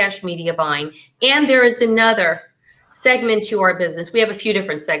do cash media buying. And there is another segment to our business. We have a few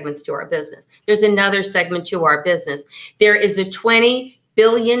different segments to our business. There's another segment to our business. There is a $20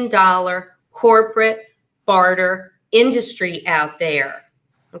 billion corporate barter industry out there,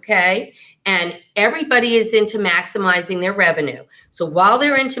 okay? And everybody is into maximizing their revenue. So while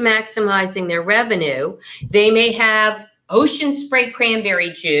they're into maximizing their revenue, they may have ocean spray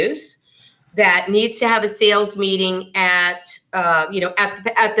cranberry juice, that needs to have a sales meeting at the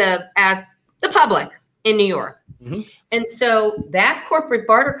public in New York. Mm-hmm. And so that corporate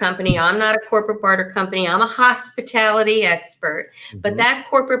barter company, I'm not a corporate barter company, I'm a hospitality expert, but that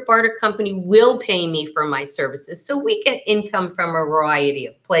corporate barter company will pay me for my services. So we get income from a variety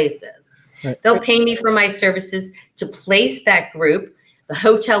of places. Right. They'll pay me for my services to place that group. The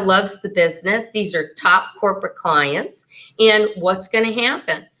hotel loves the business. These are top corporate clients. And what's going to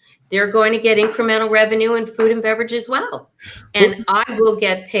happen? They're going to get incremental revenue in food and beverage as well. And I will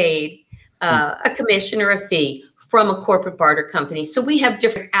get paid a commission or a fee from a corporate barter company. So we have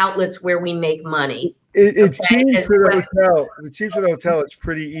different outlets where we make money. It seems for the hotel. It seems for the hotel, it's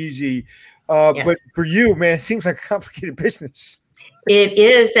pretty easy. Yes. But for you, man, it seems like a complicated business. It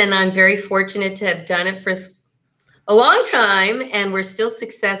is, and I'm very fortunate to have done it for a long time, and we're still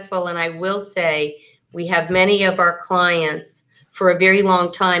successful. And I will say we have many of our clients for a very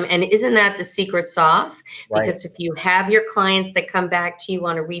long time. And isn't that the secret sauce? Right. Because if you have your clients that come back to you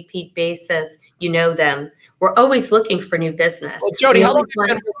on a repeat basis, you know them. We're always looking for new business. Well, Jody, how long have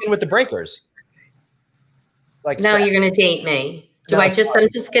you been working with the Breakers? Like now you're going to date me. I'm just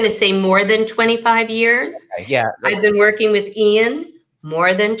going to say more than 25 years. Okay, yeah. I've been working with Ian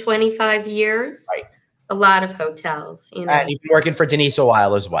more than 25 years. Right. A lot of hotels, you know. And you've been working for Denise a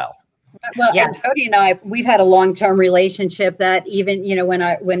while as well. Well, Yes. and Cody and I, we've had a long-term relationship that even, you know,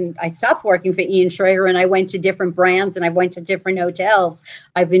 when I stopped working for Ian Schrager and I went to different brands and I went to different hotels,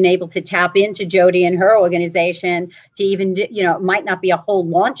 I've been able to tap into Jody and her organization to even, you know, it might not be a whole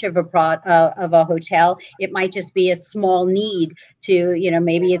launch of a hotel. It might just be a small need to, you know,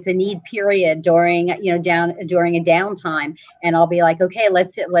 maybe it's a need period during, you know, during a downtime. And I'll be like, okay,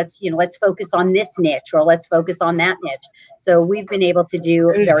 let's focus on this niche or let's focus on that niche. So we've been able to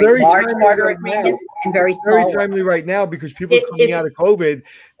do very large barter agreements and very small. Very timely right now because people are coming out of COVID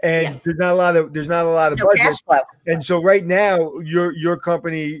and there's not a lot of budget. Cash flow. And so right now your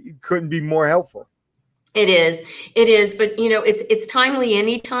company couldn't be more helpful. It is, but you know, it's timely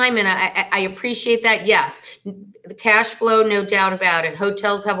anytime, and I appreciate that. Yes, the cash flow, no doubt about it.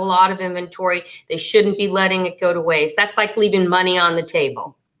 Hotels have a lot of inventory. They shouldn't be letting it go to waste. That's like leaving money on the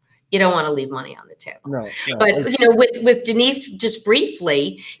table. You don't want to leave money on the table. No. But, you know, with Denise, just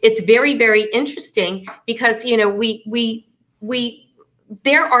briefly, it's very, very interesting because, you know, we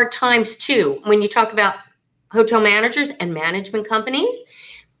there are times too, when you talk about hotel managers and management companies,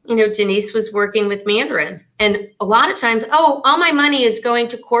 you know, Denise was working with Mandarin and a lot of times, all my money is going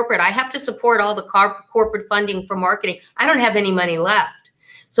to corporate. I have to support all the corporate funding for marketing. I don't have any money left.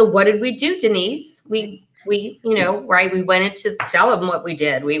 So what did we do, Denise? We you know, right, we went into tell them what we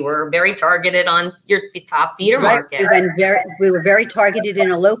did. We were very targeted on your top feeder market. We were very targeted in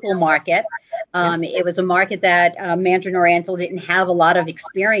a local market. It was a market that Mandarin Oriental didn't have a lot of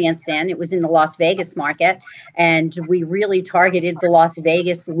experience in. It was in the Las Vegas market, and we really targeted the Las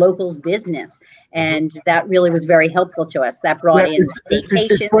Vegas locals business, and that really was very helpful to us. That brought in seat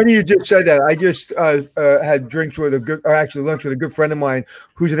patients. It's funny you just said that. I just had drinks with lunch with a good friend of mine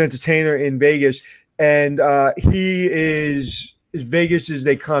who's an entertainer in Vegas. And he is as Vegas as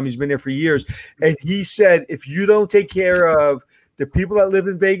they come. He's been there for years. And he said, if you don't take care of the people that live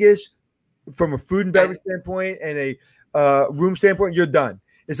in Vegas from a food and beverage standpoint and a room standpoint, you're done.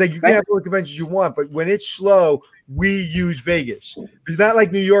 It's like you can have all the conventions you want, but when it's slow, we use Vegas. It's not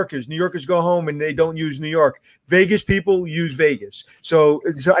like New Yorkers. New Yorkers go home and they don't use New York. Vegas people use Vegas. So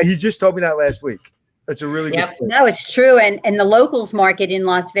he just told me that last week. That's a really good point. No, it's true. And the locals market in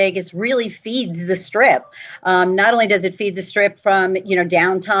Las Vegas really feeds the Strip. Not only does it feed the Strip from, you know,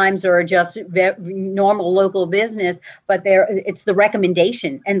 downtimes or just normal local business, but it's the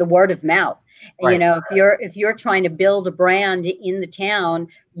recommendation and the word of mouth. Right. You know, if you're trying to build a brand in the town,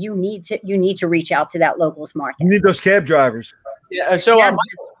 you need to reach out to that locals market. You need those cab drivers. Yeah. So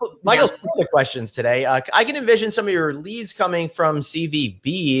Michael's the questions today. I can envision some of your leads coming from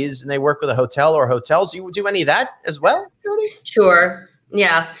CVBs, and they work with a hotel or hotels. You do any of that as well, Jody? Sure.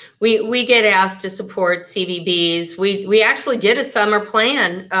 Yeah, we get asked to support CVBs. We actually did a summer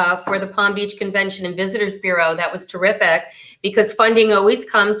plan for the Palm Beach Convention and Visitors Bureau. That was terrific because funding always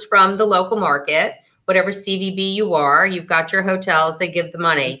comes from the local market. Whatever CVB you are, you've got your hotels, they give the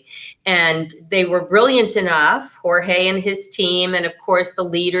money. And they were brilliant enough, Jorge and his team, and of course the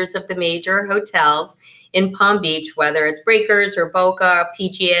leaders of the major hotels in Palm Beach, whether it's Breakers or Boca,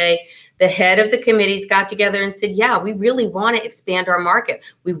 PGA, the head of the committees got together and said, yeah, we really want to expand our market.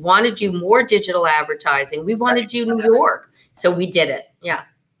 We want to do more digital advertising. We want to do New York. So we did it. Yeah,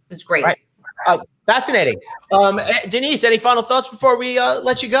 it was great. Right. Fascinating. Denise, any final thoughts before we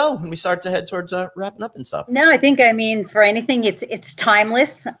let you go and we start to head towards wrapping up and stuff? No, I think, I mean, for anything, it's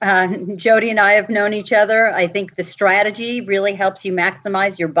timeless. Jody and I have known each other. I think the strategy really helps you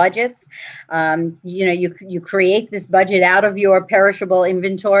maximize your budgets. You know, you create this budget out of your perishable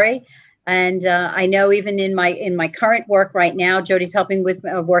inventory. And I know even in my current work right now, Jody's helping with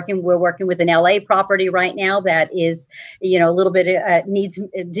we're working with an LA property right now that is, you know, a little bit needs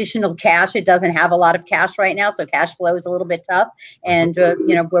additional cash. It doesn't have a lot of cash right now, so cash flow is a little bit tough. And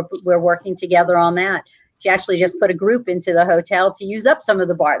you know, we're working together on that. She actually just put a group into the hotel to use up some of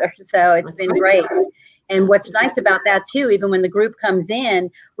the barter, so it's been great. And what's nice about that too, even when the group comes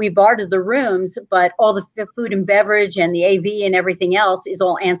in, we barter the rooms, but all the food and beverage and the AV and everything else is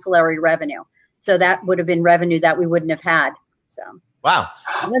all ancillary revenue. So that would have been revenue that we wouldn't have had. So wow,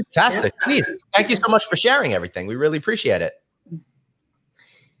 fantastic! Yeah. Thank you so much for sharing everything. We really appreciate it.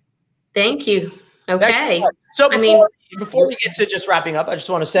 Thank you. Okay. So before we get to just wrapping up, I just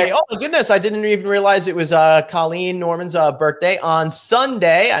want to say, oh my goodness, I didn't even realize it was Colleen Norman's birthday on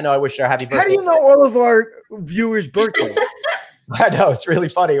Sunday. I know I wish her happy birthday. How do you know all of our viewers' birthdays? I know, it's really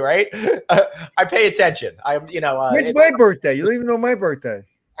funny, right? I pay attention. It's my birthday. You don't even know my birthday.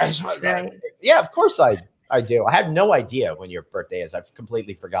 Right. Yeah, of course I do. I have no idea when your birthday is. I've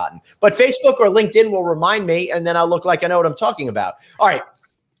completely forgotten. But Facebook or LinkedIn will remind me, and then I'll look like I know what I'm talking about. All right.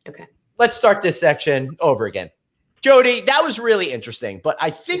 Okay. Let's start this section over again. Jody, that was really interesting. But I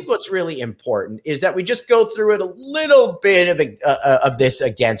think what's really important is that we just go through it a little bit of this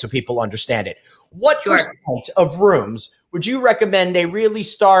again so people understand it. What percent of rooms would you recommend they really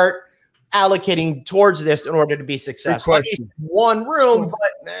start allocating towards this in order to be successful? One room,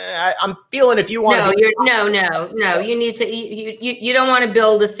 but I'm feeling if you want no, you need to, you don't want to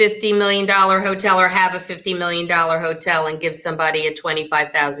build a $50 million hotel or have a $50 million hotel and give somebody a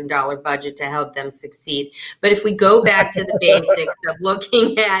 $25,000 budget to help them succeed. But if we go back to the basics of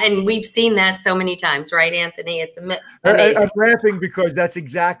looking at, and we've seen that so many times, right, Anthony? It's amazing. I'm laughing because that's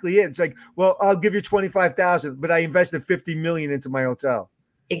exactly it. It's like, well, I'll give you 25,000, but I invested 50 million into my hotel.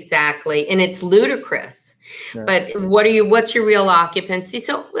 Exactly. And it's ludicrous. Yeah. But what's your real occupancy?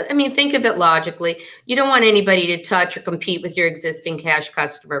 So, I mean, think of it logically. You don't want anybody to touch or compete with your existing cash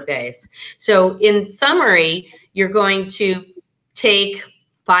customer base. So in summary, you're going to take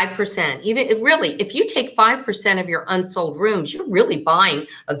 5%. Even really, if you take 5% of your unsold rooms, you're really buying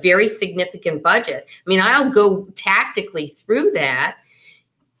a very significant budget. I mean, I'll go tactically through that.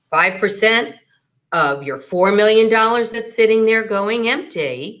 5% of your $4 million that's sitting there going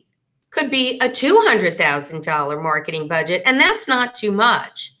empty could be a $200,000 marketing budget. And that's not too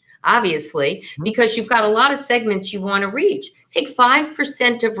much, obviously, because you've got a lot of segments you want to reach. Take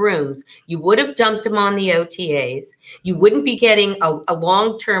 5% of rooms. You would have dumped them on the OTAs. You wouldn't be getting a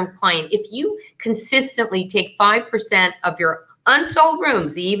long-term client. If you consistently take 5% of your unsold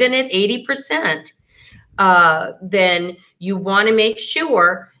rooms, even at 80%, then you want to make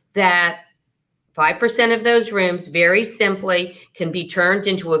sure that 5% of those rooms, very simply, can be turned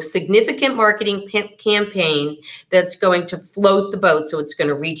into a significant marketing campaign that's going to float the boat. So it's going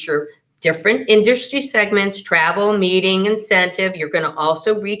to reach your different industry segments, travel, meeting, incentive. You're going to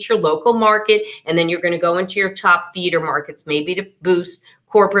also reach your local market, and then you're going to go into your top feeder markets, maybe to boost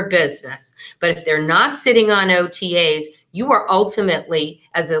corporate business. But if they're not sitting on OTAs, you are ultimately,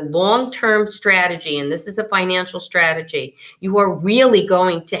 as a long-term strategy, and this is a financial strategy, you are really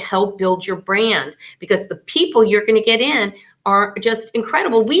going to help build your brand because the people you're going to get in are just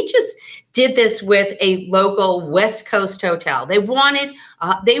incredible. We just did this with a local West Coast hotel. They wanted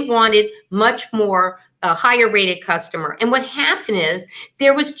much more higher rated customer. And what happened is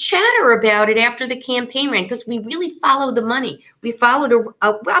there was chatter about it after the campaign ran because we really followed the money. We followed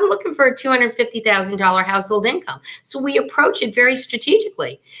I'm looking for a $250,000 household income. So we approach it very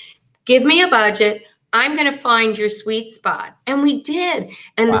strategically. Give me a budget. I'm going to find your sweet spot. And we did.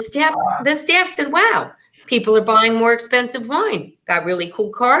 And wow. the staff said, wow, people are buying more expensive wine. Got really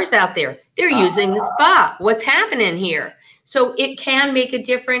cool cars out there. They're using the spa. What's happening here? So it can make a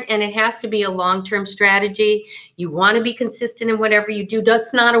difference, and it has to be a long-term strategy. You want to be consistent in whatever you do.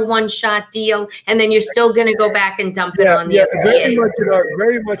 That's not a one-shot deal, and then you're still going to go back and dump it on the FBA.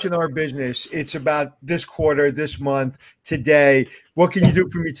 Very much in our business, it's about this quarter, this month, today. What can you do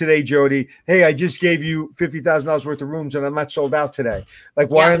for me today, Jody? Hey, I just gave you $50,000 worth of rooms, and I'm not sold out today. Like,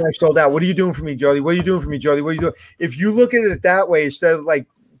 why aren't I sold out? What are you doing for me, Jody? What are you doing for me, Jody? What are you doing? If you look at it that way, instead of like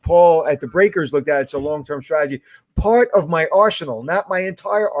Paul at the Breakers looked at, it's a long-term strategy. Part of my arsenal, not my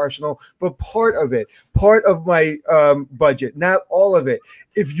entire arsenal, but part of it, part of my budget, not all of it.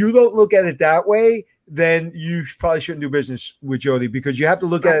 If you don't look at it that way, then you probably shouldn't do business with Jody, because you have to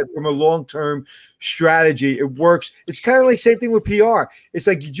look at it from a long-term strategy. It works. It's kind of like same thing with PR. It's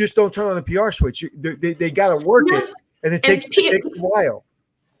like you just don't turn on the PR switch. They got to work it, and it takes a while.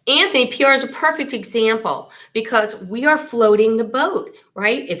 Anthony, PR is a perfect example because we are floating the boat,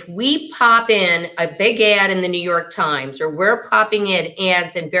 right? If we pop in a big ad in the New York Times, or we're popping in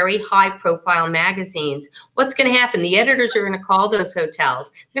ads in very high-profile magazines, what's going to happen? The editors are going to call those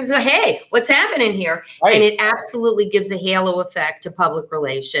hotels. They're going to say, hey, what's happening here? Right. And it absolutely gives a halo effect to public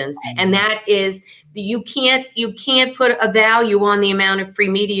relations. And that is, you can't put a value on the amount of free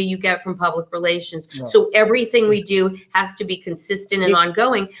media you get from public relations. No. So everything we do has to be consistent and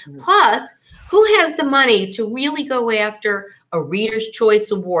ongoing. Plus, who has the money to really go after a Reader's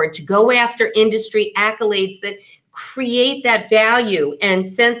Choice Award, to go after industry accolades that create that value and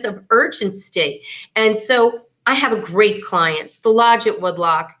sense of urgency? And so I have a great client, the Lodge at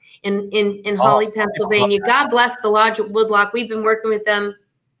Woodlock in Hawley, Pennsylvania. God bless the Lodge at Woodlock. We've been working with them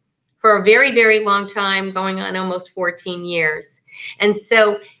for a very, very long time, going on almost 14 years. And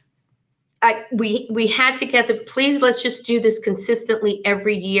so we had to get please, let's just do this consistently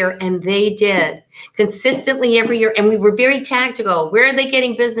every year. And they did consistently every year. And we were very tactical. Where are they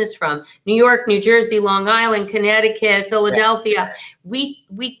getting business from? New York, New Jersey, Long Island, Connecticut, Philadelphia. We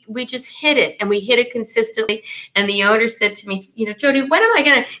just hit it, and we hit it consistently. And the owner said to me, you know, Jody, when am I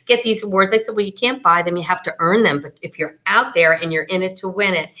going to get these awards? I said, well, you can't buy them. You have to earn them. But if you're out there and you're in it to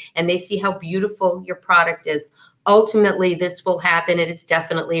win it, and they see how beautiful your product is, ultimately this will happen. It is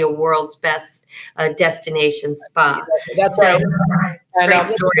definitely a world's best destination spa. That's right. And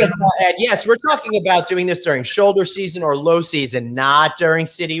yes, we're talking about doing this during shoulder season or low season, not during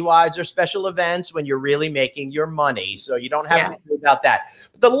citywides or special events when you're really making your money. So you don't have to worry about that.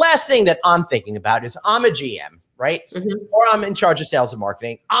 But the last thing that I'm thinking about is I'm a GM, right? Or I'm in charge of sales and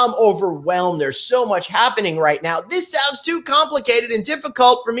marketing. I'm overwhelmed. There's so much happening right now. This sounds too complicated and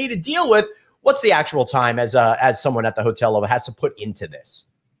difficult for me to deal with. What's the actual time as someone at the hotel level has to put into this?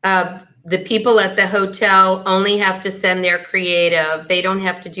 The people at the hotel only have to send their creative. They don't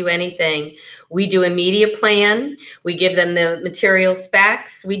have to do anything. We do a media plan. We give them the material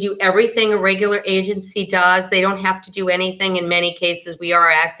specs. We do everything a regular agency does. They don't have to do anything. In many cases, we are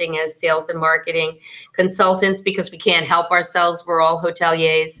acting as sales and marketing consultants because we can't help ourselves. We're all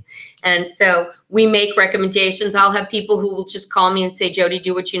hoteliers. And so we make recommendations. I'll have people who will just call me and say, Jody,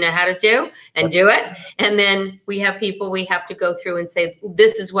 do what you know how to do, and do it. And then we have people we have to go through and say,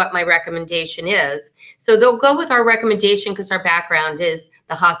 this is what my recommendation is. So they'll go with our recommendation because our background is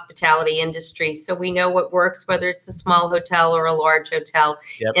the hospitality industry. So we know what works, whether it's a small hotel or a large hotel,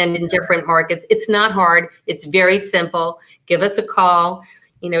 and in different markets. It's not hard. It's very simple. Give us a call.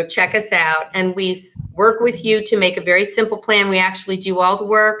 You know, check us out. And we work with you to make a very simple plan. We actually do all the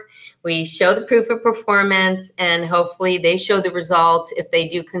work. We show the proof of performance, and hopefully they show the results if they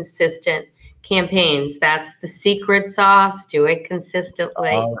do consistent campaigns. That's the secret sauce. Do it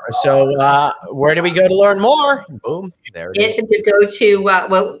consistently. So where do we go to learn more? Boom. There it is. To go to,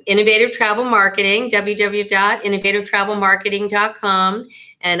 well, Innovative Travel Marketing, www.innovativetravelmarketing.com.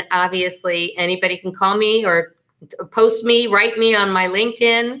 And obviously anybody can call me or post me, write me on my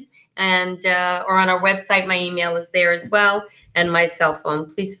LinkedIn, and or on our website. My email is there as well, and my cell phone.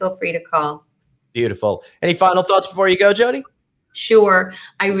 Please feel free to call. Beautiful. Any final thoughts before you go, Jody? Sure.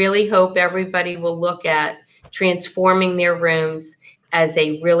 I really hope everybody will look at transforming their rooms as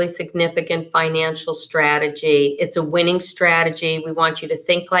a really significant financial strategy. It's a winning strategy. We want you to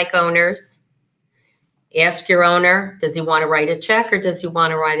think like owners. Ask your owner, does he want to write a check or does he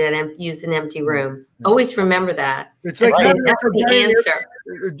want to use an empty room? Always remember that. It's like that's the answer.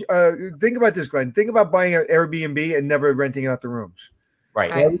 Think about this, Glenn. Think about buying an Airbnb and never renting out the rooms.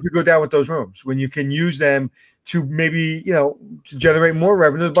 Right. Why would you go down with those rooms when you can use them to maybe, you know, to generate more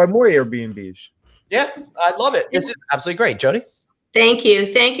revenue by more Airbnbs? Yeah, I love it. This is absolutely great, Jody. Thank you.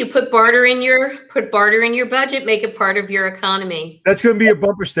 Thank you. Put barter in your budget. Make it part of your economy. That's going to be a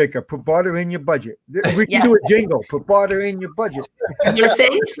bumper sticker. Put barter in your budget. We can do a jingle. Put barter in your budget. You want to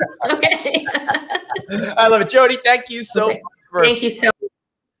sing? Okay. I love it, Jody. Thank you so much. Thank you so much.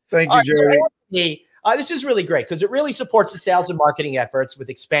 Thank you, Jody. This is really great because it really supports the sales and marketing efforts with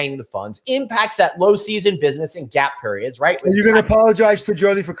expanding the funds, impacts that low season business and gap periods, right? Are you going to apologize to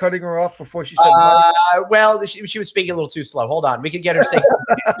Jody for cutting her off before she said well, she was speaking a little too slow. Hold on. We could get her to say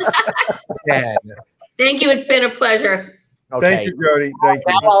Thank you. It's been a pleasure. Okay. Thank you, Jody. Thank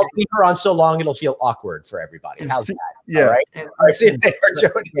you. Now I'll keep her on so long it'll feel awkward for everybody. How's that? Yeah. All right. All right. See you later,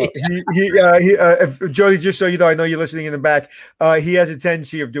 Jody. If Jody, just so you know, I know you're listening in the back. He has a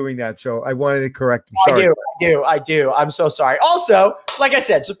tendency of doing that, so I wanted to correct him. Sorry. I do. I'm so sorry. Also, like I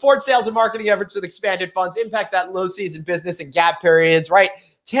said, support sales and marketing efforts with expanded funds, impact that low season business and gap periods, right?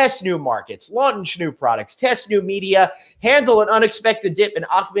 Test new markets, launch new products, test new media, handle an unexpected dip in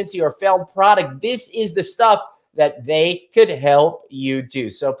occupancy or failed product. This is the stuff that they could help you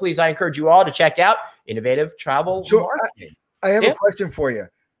do. So please, I encourage you all to check out Innovative Travel Marketing. I have a question for you.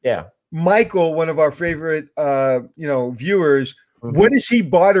 Yeah. Michael, one of our favorite viewers, what is he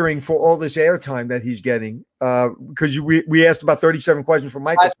bartering for all this airtime that he's getting? Because we asked about 37 questions from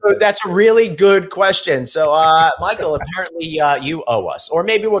Michael. That's a really good question. So Michael, apparently you owe us. Or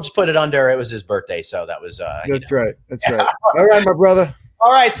maybe we'll just put it under, it was his birthday. So that was That's right. That's right. All right, my brother.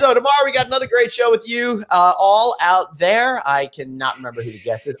 All right, so tomorrow we got another great show with you all out there. I cannot remember who the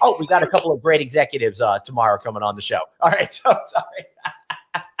guest is. Oh, we got a couple of great executives tomorrow coming on the show. All right, so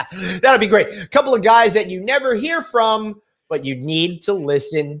sorry. That'll be great. A couple of guys that you never hear from, but you need to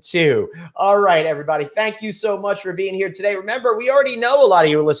listen to. All right, everybody. Thank you so much for being here today. Remember, we already know a lot of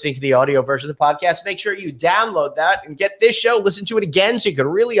you are listening to the audio version of the podcast. Make sure you download that and get this show, listen to it again so you can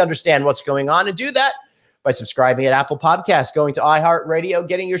really understand what's going on, and do that by subscribing at Apple Podcasts, going to iHeartRadio,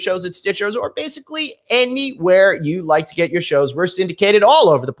 getting your shows at Stitchers, or basically anywhere you like to get your shows. We're syndicated all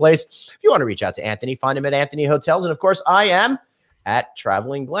over the place. If you want to reach out to Anthony, find him at Anthony Hotels. And of course, I am at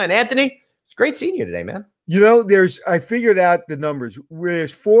Traveling Glenn. Anthony, it's great seeing you today, man. You know, I figured out the numbers.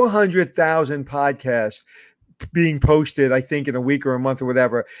 There's 400,000 podcasts being posted, I think, in a week or a month or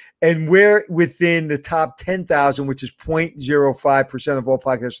whatever. And we're within the top 10,000, which is 0.05% of all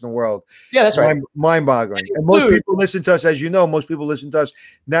podcasts in the world. Yeah, that's right. Mind-boggling. And most people listen to us, as you know, most people listen to us.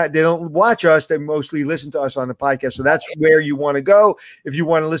 They don't watch us. They mostly listen to us on the podcast. So that's where you want to go. If you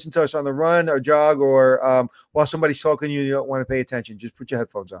want to listen to us on the run or jog, or while somebody's talking to you, you don't want to pay attention, just put your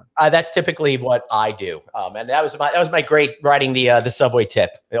headphones on. That's typically what I do. And that was my great riding the subway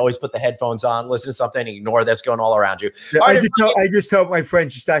tip. I always put the headphones on, listen to something, and ignore that's going all around you. Yeah, all right, I just tell my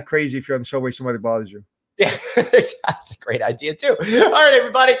friends, just act crazy if you're on the subway, somebody bothers you. Yeah, that's a great idea too. All right,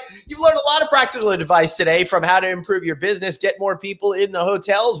 everybody. You've learned a lot of practical advice today, from how to improve your business, get more people in the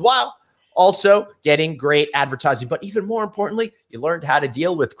hotels, while also getting great advertising. But even more importantly, you learned how to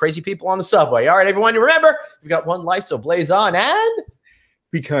deal with crazy people on the subway. All right, everyone, remember, you've got one life, so blaze on and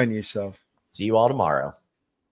be kind to yourself. See you all tomorrow.